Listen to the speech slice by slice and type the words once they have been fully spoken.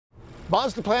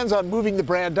Mazda plans on moving the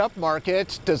brand up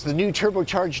market. Does the new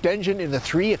turbocharged engine in the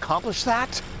 3 accomplish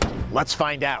that? Let's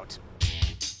find out.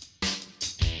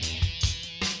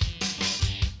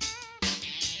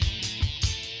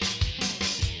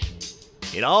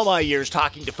 In all my years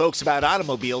talking to folks about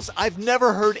automobiles, I've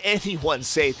never heard anyone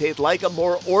say they'd like a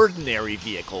more ordinary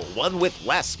vehicle, one with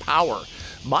less power.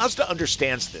 Mazda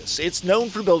understands this. It's known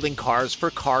for building cars for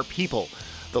car people.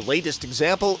 The latest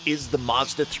example is the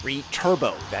Mazda 3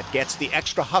 Turbo that gets the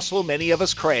extra hustle many of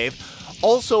us crave.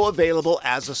 Also available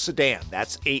as a sedan,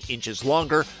 that's 8 inches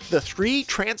longer, the 3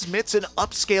 transmits an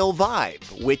upscale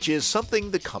vibe, which is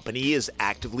something the company is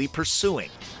actively pursuing.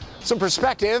 Some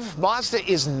perspective, Mazda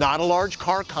is not a large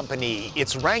car company.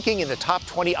 Its ranking in the top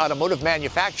 20 automotive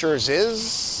manufacturers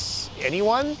is...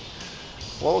 anyone?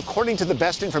 Well, according to the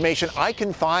best information I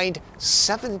can find,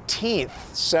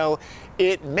 17th. So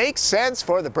it makes sense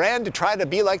for the brand to try to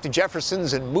be like the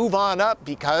Jeffersons and move on up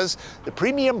because the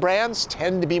premium brands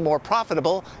tend to be more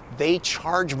profitable. They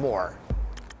charge more.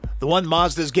 The one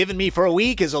Mazda's given me for a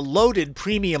week is a loaded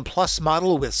Premium Plus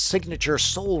model with signature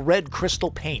Soul Red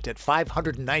crystal paint at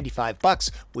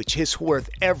 $595, which is worth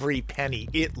every penny.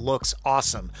 It looks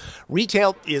awesome.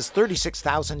 Retail is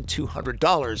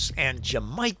 $36,200, and you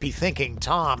might be thinking,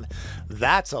 Tom,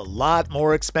 that's a lot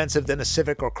more expensive than a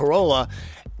Civic or Corolla.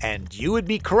 And you would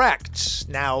be correct.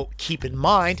 Now, keep in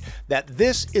mind that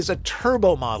this is a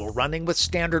turbo model running with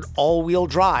standard all-wheel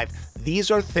drive.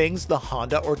 These are things the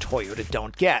Honda or Toyota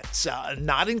don't get,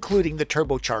 not including the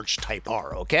turbocharged Type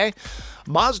R, okay?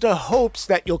 Mazda hopes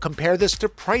that you'll compare this to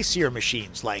pricier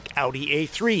machines like Audi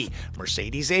A3,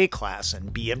 Mercedes A-Class,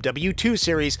 and BMW 2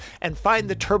 Series, and find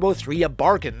the Turbo 3 a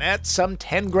bargain at some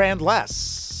 10 grand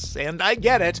less. And I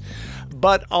get it,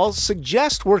 but I'll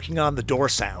suggest working on the door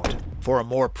sound for a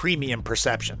more premium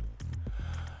perception.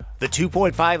 The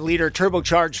 2.5-liter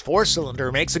turbocharged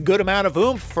 4-cylinder makes a good amount of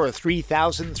oomph for a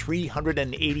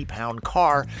 3,380-pound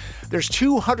car. There's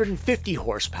 250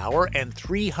 horsepower and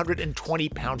 320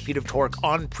 pound-feet of torque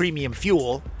on premium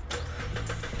fuel,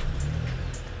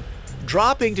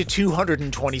 dropping to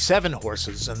 227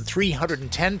 horses and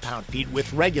 310 pound-feet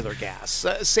with regular gas.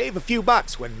 Save a few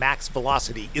bucks when max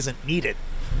velocity isn't needed.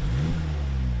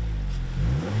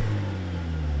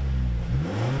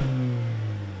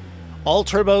 All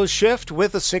turbos shift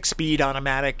with a 6-speed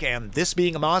automatic, and this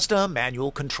being a Mazda,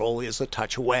 manual control is a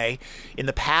touch away. In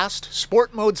the past,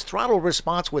 Sport Mode's throttle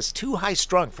response was too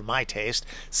high-strung for my taste.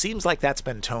 Seems like that's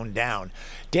been toned down.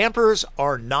 Dampers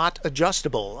are not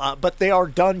adjustable, but they are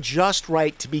done just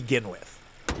right to begin with.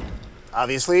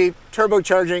 Obviously,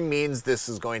 turbocharging means this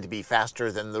is going to be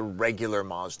faster than the regular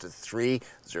Mazda 3.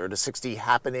 0 to 60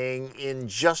 happening in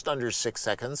just under 6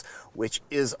 seconds, which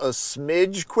is a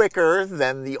smidge quicker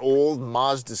than the old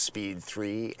Mazda Speed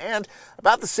 3, and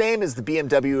about the same as the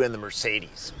BMW and the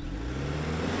Mercedes.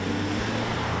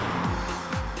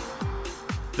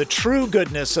 The true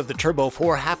goodness of the Turbo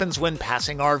 4 happens when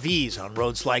passing RVs on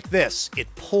roads like this.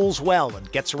 It pulls well and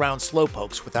gets around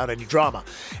slowpokes without any drama.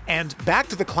 And back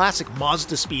to the classic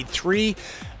Mazda Speed 3,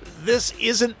 this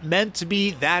isn't meant to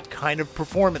be that kind of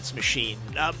performance machine,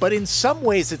 but in some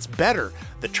ways it's better.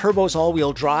 The Turbo's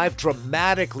all-wheel drive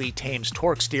dramatically tames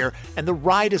torque steer, and the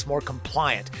ride is more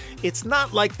compliant. It's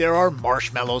not like there are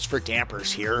marshmallows for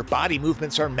dampers here. Body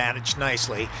movements are managed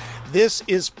nicely. This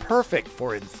is perfect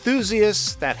for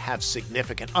enthusiasts that have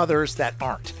significant others that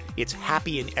aren't. It's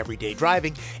happy in everyday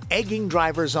driving, egging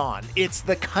drivers on. It's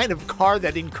the kind of car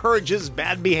that encourages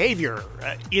bad behavior,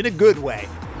 in a good way.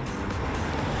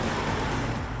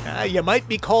 You might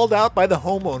be called out by the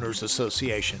Homeowners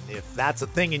Association if that's a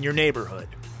thing in your neighborhood.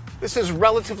 This is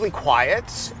relatively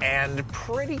quiet and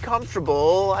pretty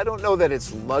comfortable. I don't know that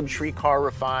it's luxury car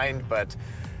refined, but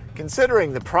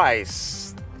considering the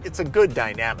price, it's a good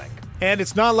dynamic. And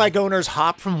it's not like owners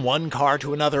hop from one car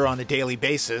to another on a daily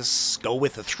basis. Go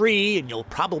with the 3 and you'll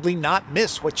probably not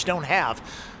miss what you don't have.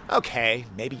 Okay,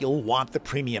 maybe you'll want the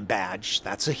premium badge.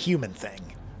 That's a human thing.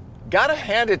 Gotta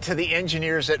hand it to the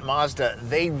engineers at Mazda.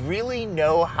 They really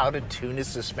know how to tune a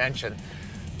suspension.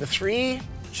 The 3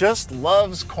 just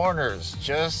loves corners,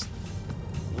 just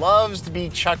loves to be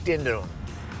chucked into them.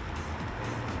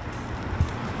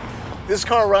 This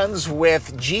car runs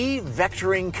with G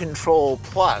Vectoring Control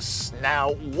Plus.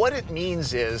 Now, what it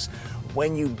means is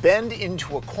when you bend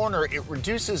into a corner, it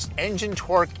reduces engine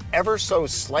torque ever so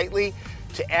slightly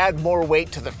to add more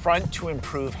weight to the front to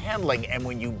improve handling. And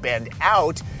when you bend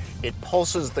out, it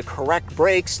pulses the correct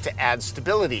brakes to add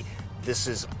stability. This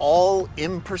is all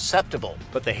imperceptible.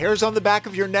 But the hairs on the back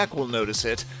of your neck will notice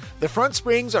it. The front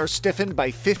springs are stiffened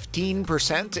by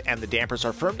 15%, and the dampers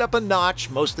are firmed up a notch,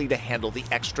 mostly to handle the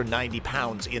extra 90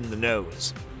 pounds in the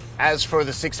nose. As for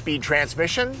the 6-speed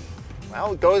transmission,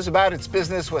 well, it goes about its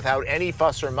business without any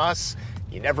fuss or muss.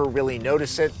 You never really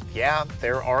notice it. Yeah,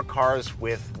 there are cars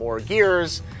with more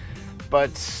gears,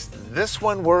 but this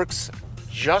one works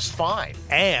just fine.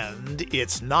 And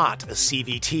it's not a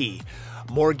CVT.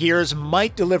 More gears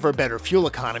might deliver better fuel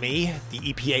economy.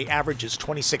 The EPA averages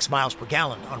 26 miles per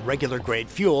gallon on regular grade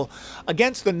fuel.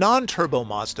 Against the non-turbo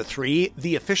Mazda 3,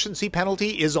 the efficiency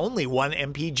penalty is only 1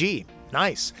 mpg.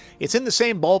 Nice. It's in the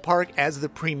same ballpark as the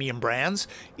premium brands.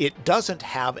 It doesn't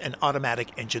have an automatic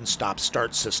engine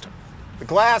stop-start system. The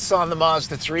glass on the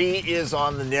Mazda 3 is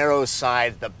on the narrow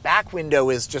side. The back window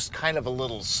is just kind of a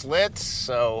little slit,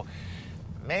 so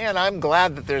man, I'm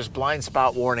glad that there's blind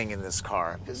spot warning in this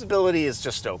car. Visibility is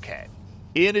just okay.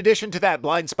 In addition to that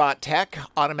blind spot tech,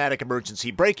 automatic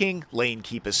emergency braking, lane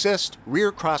keep assist, rear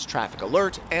cross traffic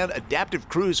alert, and adaptive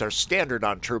cruise are standard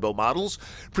on turbo models.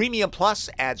 Premium Plus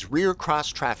adds rear cross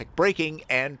traffic braking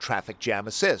and traffic jam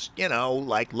assist,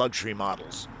 like luxury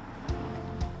models.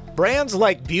 Brands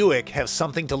like Buick have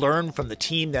something to learn from the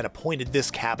team that appointed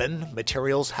this cabin.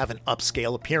 Materials have an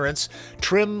upscale appearance.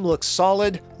 Trim looks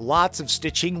solid, lots of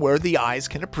stitching where the eyes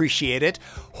can appreciate it.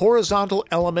 Horizontal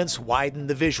elements widen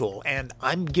the visual, and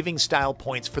I'm giving style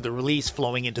points for the release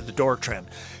flowing into the door trim.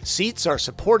 Seats are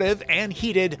supportive and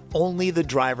heated, only the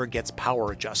driver gets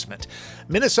power adjustment.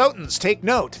 Minnesotans, take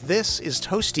note, this is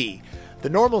toasty. The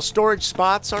normal storage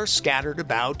spots are scattered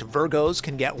about. Virgos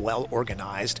can get well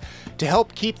organized. To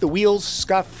help keep the wheels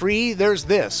scuff-free, there's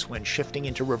this when shifting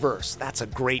into reverse. That's a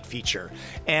great feature.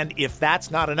 And if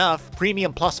that's not enough,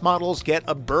 Premium Plus models get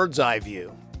a bird's eye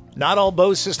view. Not all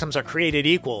Bose systems are created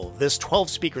equal. This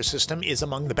 12-speaker system is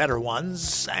among the better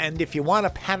ones, and if you want a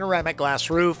panoramic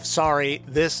glass roof, sorry,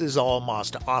 this is all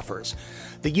Mazda offers.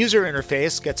 The user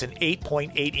interface gets an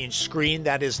 8.8-inch screen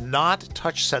that is not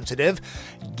touch-sensitive.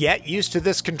 Get used to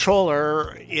this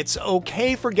controller. It's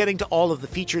okay for getting to all of the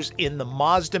features in the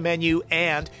Mazda menu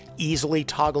and easily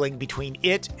toggling between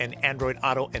it and Android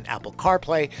Auto and Apple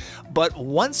CarPlay, but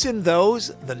once in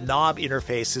those, the knob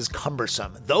interface is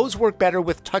cumbersome. Those work better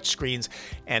with touchscreens,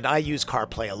 and I use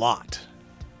CarPlay a lot.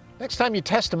 Next time you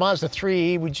test a Mazda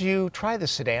 3, would you try the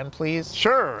sedan, please?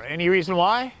 Sure. Any reason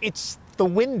why? It's the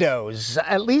windows.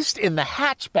 At least in the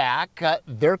hatchback,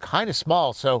 they're kind of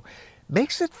small, so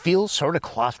makes it feel sort of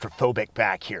claustrophobic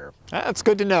back here. That's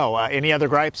good to know. Any other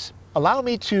gripes? Allow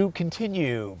me to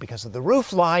continue. Because of the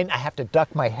roof line, I have to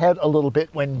duck my head a little bit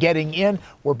when getting in.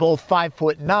 We're both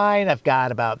 5'9". I've got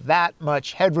about that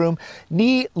much headroom.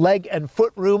 Knee, leg, and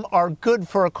foot room are good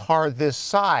for a car this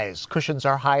size. Cushions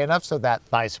are high enough so that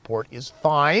thigh support is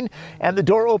fine. And the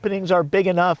door openings are big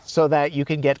enough so that you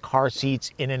can get car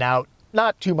seats in and out.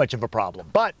 Not too much of a problem.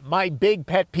 But my big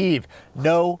pet peeve,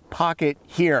 no pocket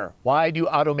here. Why do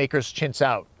automakers chintz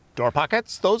out? Door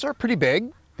pockets, those are pretty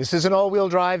big. This is an all-wheel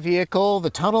drive vehicle. The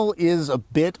tunnel is a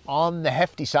bit on the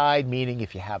hefty side, meaning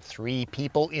if you have 3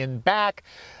 people in back,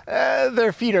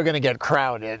 their feet are going to get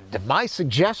crowded. My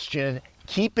suggestion,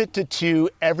 keep it to 2.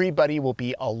 Everybody will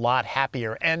be a lot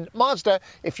happier. And Mazda,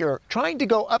 if you're trying to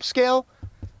go upscale,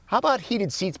 how about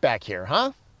heated seats back here,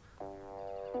 huh?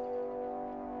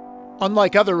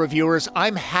 Unlike other reviewers,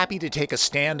 I'm happy to take a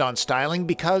stand on styling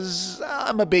because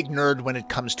I'm a big nerd when it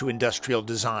comes to industrial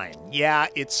design. Yeah,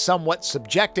 it's somewhat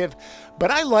subjective, but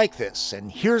I like this,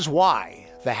 and here's why.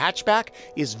 The hatchback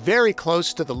is very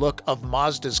close to the look of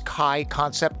Mazda's Kai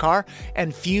concept car,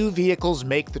 and few vehicles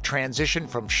make the transition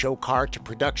from show car to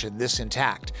production this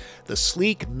intact. The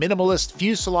sleek, minimalist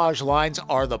fuselage lines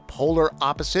are the polar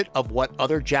opposite of what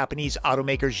other Japanese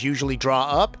automakers usually draw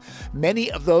up.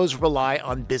 Many of those rely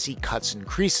on busy cuts and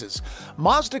creases.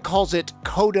 Mazda calls it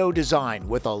Kodo design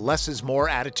with a less is more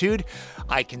attitude.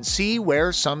 I can see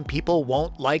where some people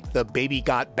won't like the baby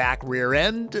got back rear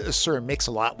end. Sir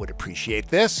Mix-a-Lot would appreciate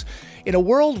this. In a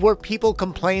world where people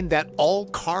complain that all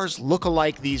cars look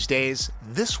alike these days,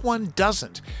 this one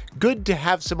doesn't. Good to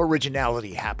have some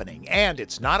originality happening, and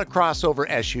it's not a crossover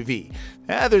SUV.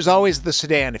 There's always the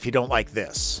sedan if you don't like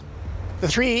this. The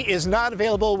 3 is not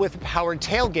available with a powered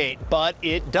tailgate, but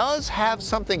it does have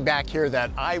something back here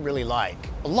that I really like.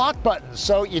 A lock button,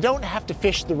 so you don't have to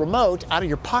fish the remote out of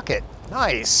your pocket.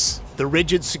 Nice. The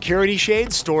rigid security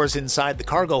shade stores inside the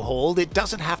cargo hold. It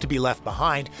doesn't have to be left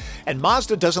behind, and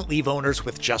Mazda doesn't leave owners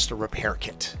with just a repair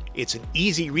kit. It's an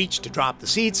easy reach to drop the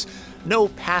seats. No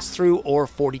pass-through or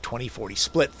 40-20-40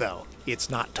 split, though. It's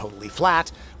not totally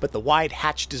flat, but the wide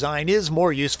hatch design is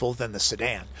more useful than the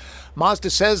sedan. Mazda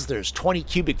says there's 20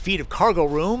 cubic feet of cargo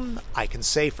room. I can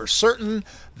say for certain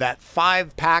that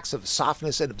 5 packs of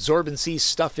softness and absorbency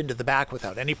stuff into the back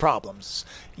without any problems.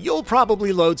 You'll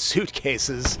probably load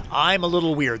suitcases. I'm a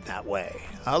little weird that way.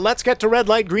 Let's get to red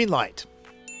light, green light.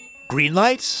 Green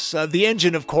lights, the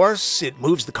engine of course, it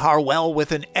moves the car well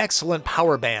with an excellent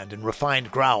power band and refined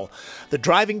growl. The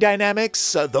driving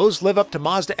dynamics, those live up to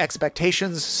Mazda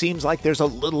expectations. Seems like there's a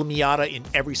little Miata in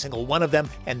every single one of them,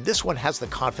 and this one has the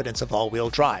confidence of all-wheel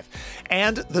drive.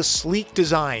 And the sleek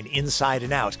design inside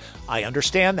and out. I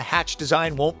understand the hatch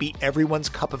design won't be everyone's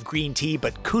cup of green tea,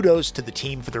 but kudos to the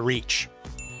team for the reach.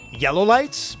 Yellow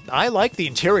lights? I like the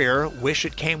interior, wish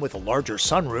it came with a larger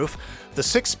sunroof. The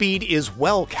 6-speed is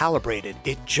well calibrated,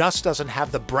 it just doesn't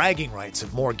have the bragging rights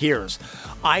of more gears.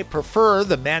 I prefer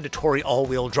the mandatory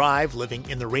all-wheel drive living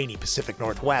in the rainy Pacific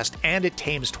Northwest, and it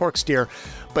tames torque steer,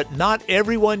 but not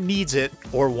everyone needs it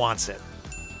or wants it.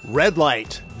 Red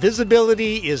light.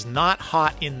 Visibility is not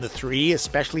hot in the 3,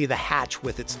 especially the hatch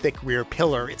with its thick rear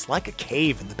pillar. It's like a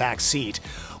cave in the back seat.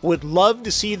 Would love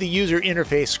to see the user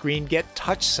interface screen get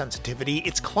touch sensitivity.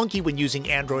 It's clunky when using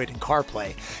Android and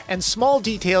CarPlay. And small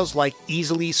details like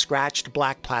easily scratched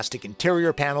black plastic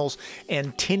interior panels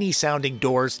and tinny sounding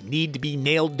doors need to be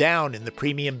nailed down in the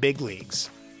premium big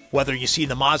leagues. Whether you see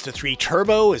the Mazda 3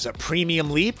 Turbo as a premium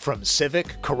leap from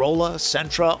Civic, Corolla,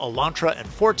 Sentra, Elantra, and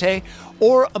Forte,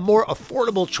 or a more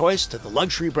affordable choice to the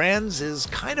luxury brands is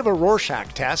kind of a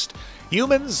Rorschach test.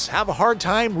 Humans have a hard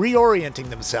time reorienting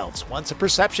themselves once a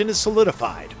perception is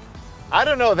solidified. I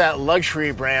don't know that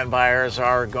luxury brand buyers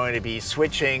are going to be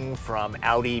switching from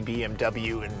Audi,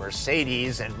 BMW, and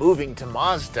Mercedes and moving to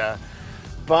Mazda,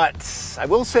 but I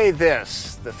will say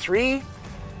this, the 3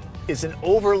 is an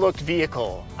overlooked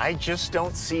vehicle. I just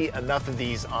don't see enough of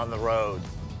these on the road.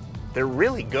 They're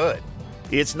really good.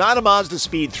 It's not a Mazda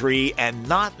Speed 3 and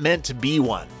not meant to be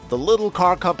one. The little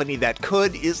car company that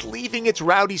could is leaving its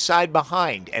rowdy side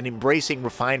behind and embracing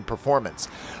refined performance.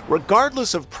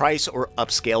 Regardless of price or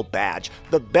upscale badge,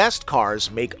 the best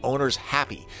cars make owners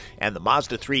happy, and the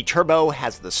Mazda 3 Turbo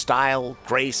has the style,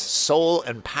 grace, soul,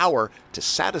 and power to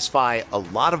satisfy a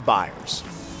lot of buyers.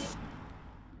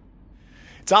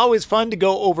 It's always fun to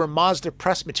go over Mazda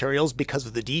press materials because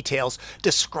of the details,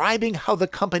 describing how the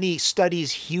company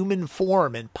studies human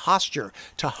form and posture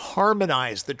to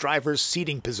harmonize the driver's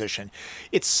seating position.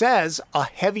 It says a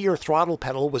heavier throttle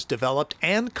pedal was developed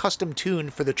and custom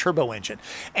tuned for the turbo engine,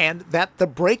 and that the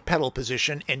brake pedal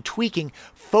position and tweaking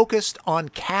focused on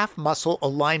calf muscle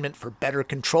alignment for better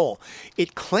control.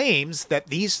 It claims that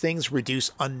these things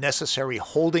reduce unnecessary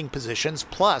holding positions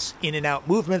plus in and out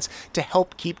movements to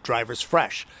help keep drivers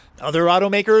fresh. Other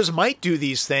automakers might do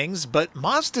these things, but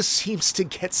Mazda seems to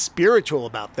get spiritual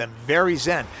about them, very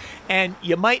zen. And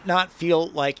you might not feel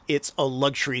like it's a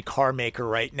luxury car maker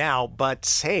right now,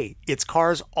 but hey, its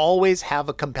cars always have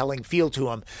a compelling feel to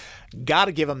them.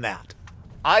 Gotta give them that.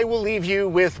 I will leave you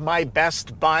with my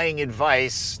best buying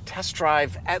advice. Test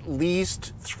drive at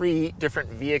least 3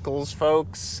 different vehicles,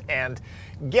 folks, and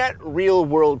get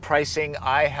real-world pricing.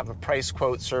 I have a price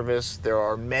quote service. There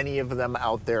are many of them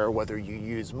out there, whether you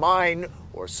use mine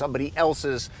or somebody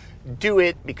else's. Do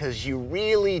it because you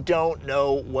really don't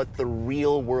know what the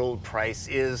real-world price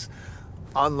is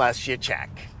unless you check.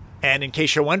 And in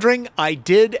case you're wondering, I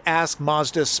did ask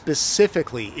Mazda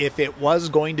specifically if it was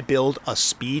going to build a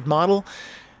speed model.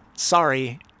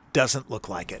 Sorry, doesn't look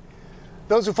like it.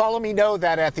 Those who follow me know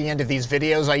that at the end of these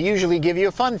videos, I usually give you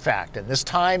a fun fact, and this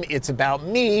time it's about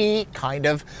me, kind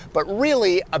of, but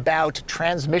really about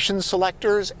transmission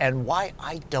selectors and why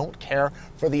I don't care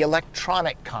for the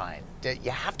electronic kind.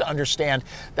 You have to understand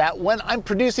that when I'm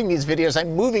producing these videos,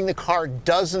 I'm moving the car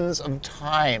dozens of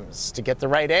times to get the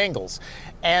right angles.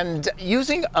 And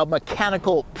using a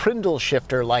mechanical Prindle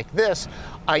shifter like this,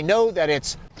 I know that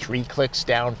it's 3 clicks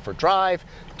down for drive,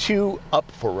 2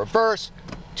 up for reverse,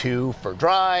 2 for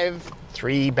drive,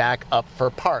 3 back up for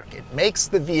park. It makes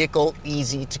the vehicle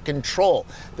easy to control.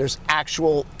 There's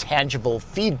actual tangible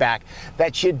feedback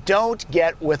that you don't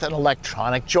get with an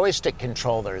electronic joystick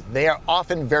controller. They are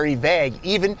often very vague.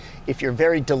 Even if you're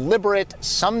very deliberate,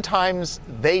 sometimes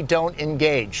they don't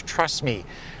engage. Trust me,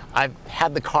 I've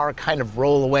had the car kind of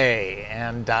roll away,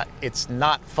 and it's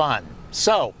not fun.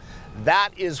 So that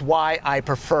is why I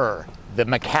prefer the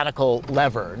mechanical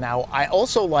lever. Now, I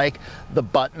also like the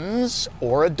buttons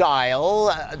or a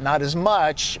dial, not as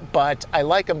much, but I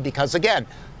like them because, again,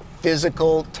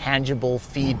 physical, tangible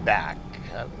feedback.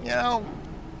 You know,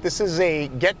 this is a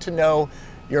get to know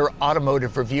your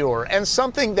automotive reviewer and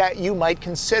something that you might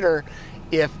consider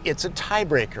if it's a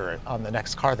tiebreaker on the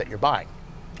next car that you're buying.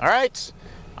 All right,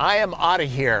 I am out of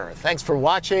here. Thanks for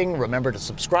watching. Remember to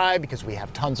subscribe because we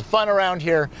have tons of fun around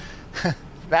here.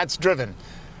 That's Driven.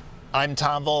 I'm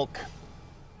Tom Voelk.